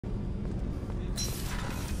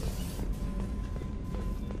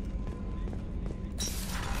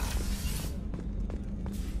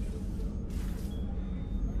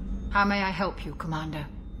How may I help you, Commander?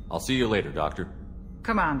 I'll see you later, Doctor.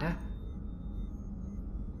 Commander.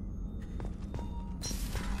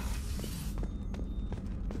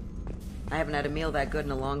 I haven't had a meal that good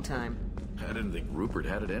in a long time. I didn't think Rupert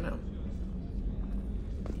had it in him.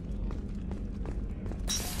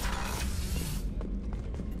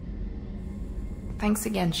 Thanks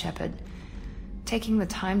again, Shepard. Taking the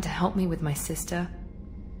time to help me with my sister.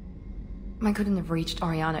 I couldn't have reached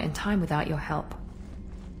Oriana in time without your help.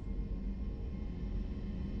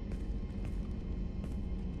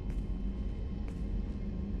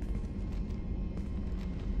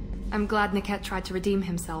 I'm glad Niket tried to redeem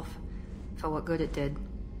himself, for what good it did.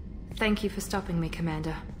 Thank you for stopping me,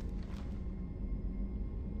 Commander.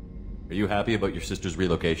 Are you happy about your sister's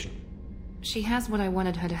relocation? She has what I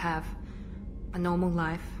wanted her to have. A normal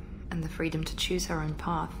life, and the freedom to choose her own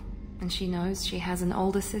path. And she knows she has an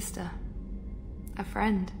older sister. A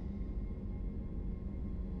friend.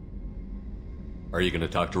 Are you gonna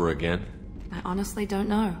talk to her again? I honestly don't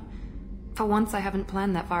know. For once, I haven't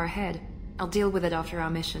planned that far ahead. I'll deal with it after our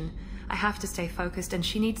mission. I have to stay focused, and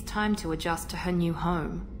she needs time to adjust to her new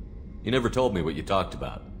home. You never told me what you talked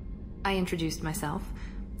about. I introduced myself.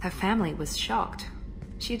 Her family was shocked.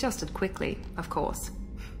 She adjusted quickly, of course.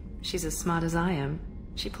 She's as smart as I am.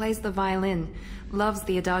 She plays the violin, loves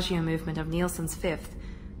the Adagio movement of Nielsen's Fifth,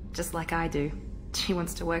 just like I do. She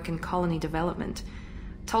wants to work in colony development.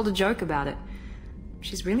 Told a joke about it.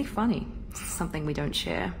 She's really funny, something we don't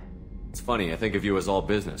share. It's funny, I think of you as all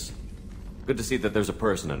business. Good to see that there's a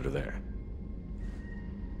person under there.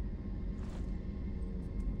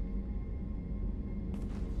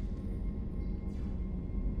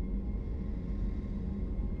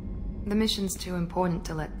 The mission's too important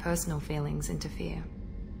to let personal feelings interfere.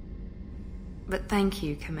 But thank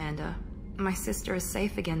you, Commander. My sister is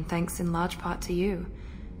safe again thanks in large part to you.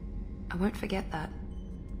 I won't forget that.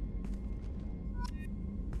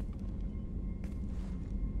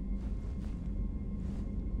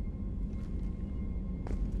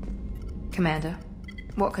 Commander,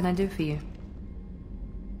 what can I do for you?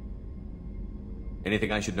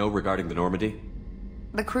 Anything I should know regarding the Normandy?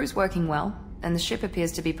 The crew's working well, and the ship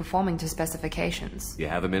appears to be performing to specifications. You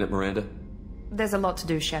have a minute, Miranda? There's a lot to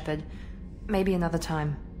do, Shepard. Maybe another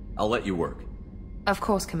time. I'll let you work. Of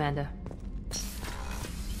course, Commander.